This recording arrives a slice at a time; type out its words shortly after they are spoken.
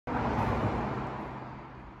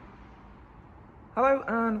Hello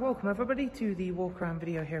and welcome everybody to the walk around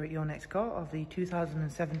video here at your next car of the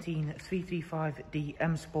 2017 335D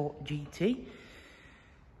M Sport GT.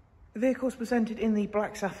 The vehicle is presented in the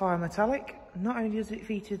black sapphire metallic. Not only does it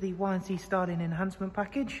feature the Y&C styling enhancement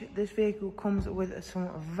package, this vehicle comes with some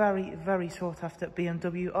very sought after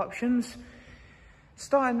BMW options.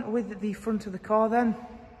 Starting with the front of the car then,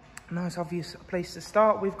 nice obvious place to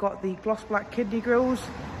start. We've got the gloss black kidney grills.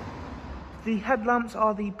 The headlamps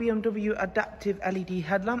are the BMW adaptive LED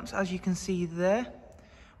headlamps, as you can see there.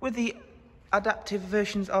 With the adaptive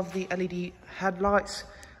versions of the LED headlights,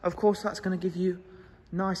 of course that's going to give you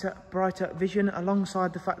nicer, brighter vision,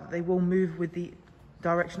 alongside the fact that they will move with the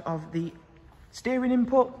direction of the steering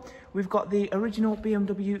input. We've got the original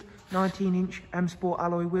BMW 19-inch M Sport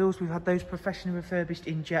alloy wheels. We've had those professionally refurbished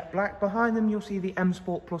in jet black. Behind them you'll see the M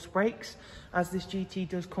Sport Plus brakes, as this GT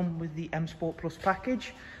does come with the M Sport Plus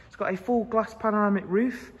package. It's got a full glass panoramic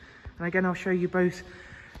roof, and again I'll show you both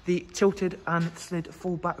the tilted and slid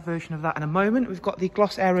full back version of that in a moment. We've got the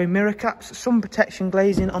gloss aero mirror caps, sun protection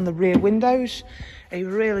glazing on the rear windows, a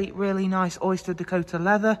really nice Oyster Dakota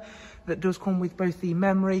leather that does come with both the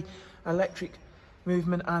memory, electric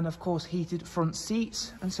movement and of course heated front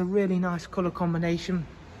seats. And it's a really nice colour combination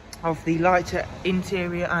of the lighter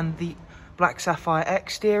interior and the black sapphire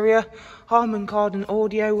exterior. Harman Kardon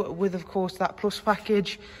audio with of course that Plus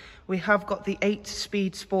package. We have got the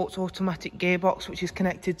 8-speed sports automatic gearbox, which is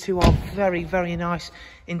connected to our very nice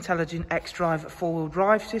intelligent XDRIVE 4-wheel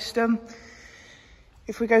drive system.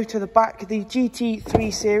 If we go to the back, the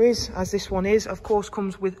GT3 series, as this one is, of course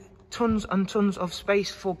comes with tons and tons of space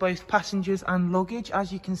for both passengers and luggage.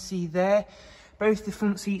 As you can see there, both the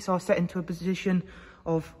front seats are set into a position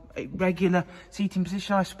of a regular seating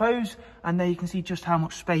position, I suppose, and there you can see just how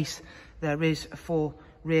much space there is for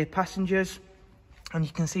rear passengers, and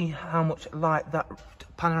you can see how much light that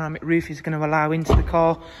panoramic roof is going to allow into the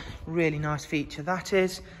car. Really nice feature that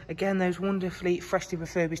is. Again, those wonderfully freshly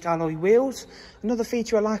refurbished alloy wheels. Another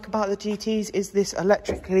feature I like about the GTs is this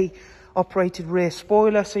electrically operated rear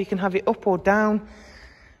spoiler, so you can have it up or down.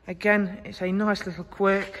 Again, it's a nice little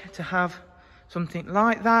quirk to have something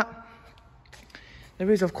like that. There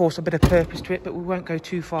is of course a bit of purpose to it, but we won't go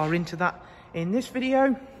too far into that in this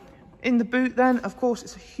video. In the boot then, of course,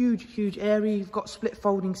 it's a huge area. You've got split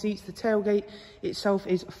folding seats. The tailgate itself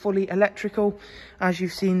is fully electrical. As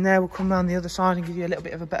you've seen there, we'll come around the other side and give you a little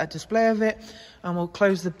bit of a better display of it. And we'll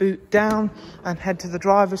close the boot down and head to the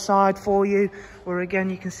driver's side for you, where again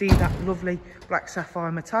you can see that lovely black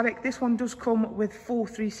sapphire metallic. This one does come with full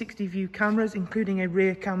 360 view cameras, including a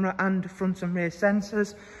rear camera and front and rear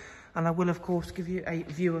sensors. And I will of course give you a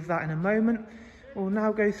view of that in a moment. We'll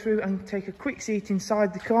now go through and take a quick seat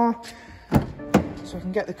inside the car, so I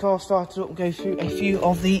can get the car started up and go through a few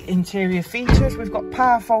of the interior features. We've got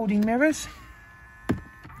power folding mirrors,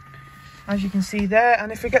 as you can see there,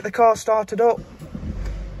 and if we get the car started up,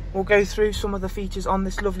 we'll go through some of the features on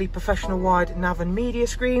this lovely professional wide nav and media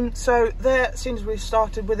screen. So there, as soon as we've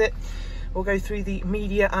started with it, we'll go through the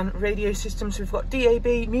media and radio systems. We've got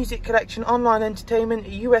DAB, music collection, online entertainment,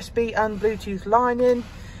 USB and Bluetooth line-in.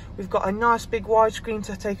 We've got a nice big widescreen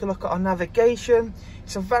to take a look at our navigation.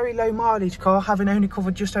 It's a very low mileage car, having only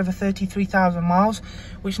covered just over 33,000 miles,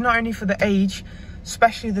 which not only for the age,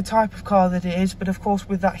 especially the type of car that it is, but of course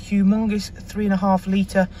with that humongous 3.5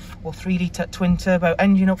 litre or 3 litre twin turbo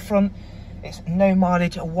engine up front, it's no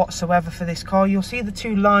mileage whatsoever for this car. You'll see the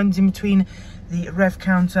two lines in between the rev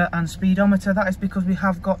counter and speedometer. That is because we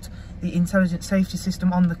have got the intelligent safety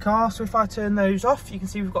system on the car. So if I turn those off, you can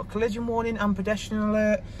see we've got collision warning and pedestrian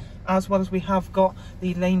alert, as well as we have got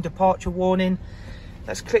the lane departure warning.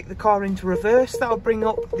 Let's click the car into reverse. That'll bring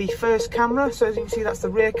up the first camera. So as you can see, that's the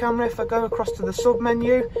rear camera. If I go across to the sub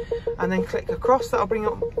menu and then click across, that'll bring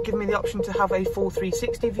up, give me the option to have a full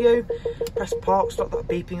 360 view. Press park, stop that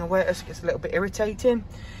beeping away, it gets a little bit irritating.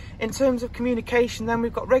 In terms of communication then,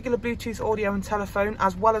 we've got regular Bluetooth audio and telephone,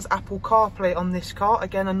 as well as Apple CarPlay on this car.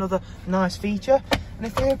 Again, another nice feature. And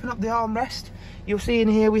if we open up the armrest, you'll see in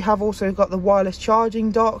here we have also got the wireless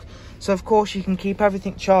charging dock. So of course you can keep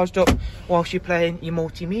everything charged up whilst you're playing your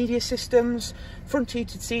multimedia systems. Front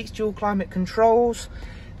heated seats, dual climate controls.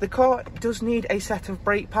 The car does need a set of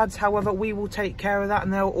brake pads, however we will take care of that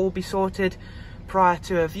and they'll all be sorted prior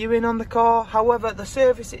to a viewing on the car. However, the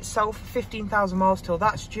service itself, 15,000 miles till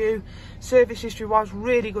that's due. Service history wise,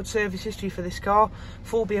 really good service history for this car.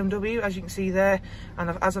 Full BMW, as you can see there, and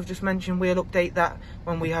as I've just mentioned, we'll update that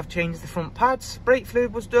when we have changed the front pads. Brake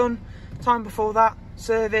fluid was done time before that,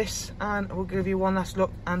 service, and we'll give you one last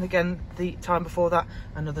look, and again the time before that,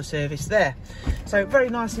 another service there. So very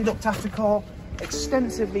nicely looked after car,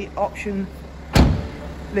 extensively optioned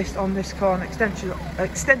list on this car. An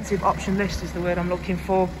extensive option list is the word I'm looking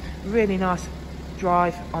for. Really nice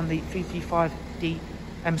drive on the 335D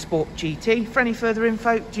M Sport GT. For any further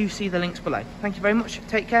info, do see the links below. Thank you very much.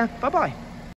 Take care. Bye bye.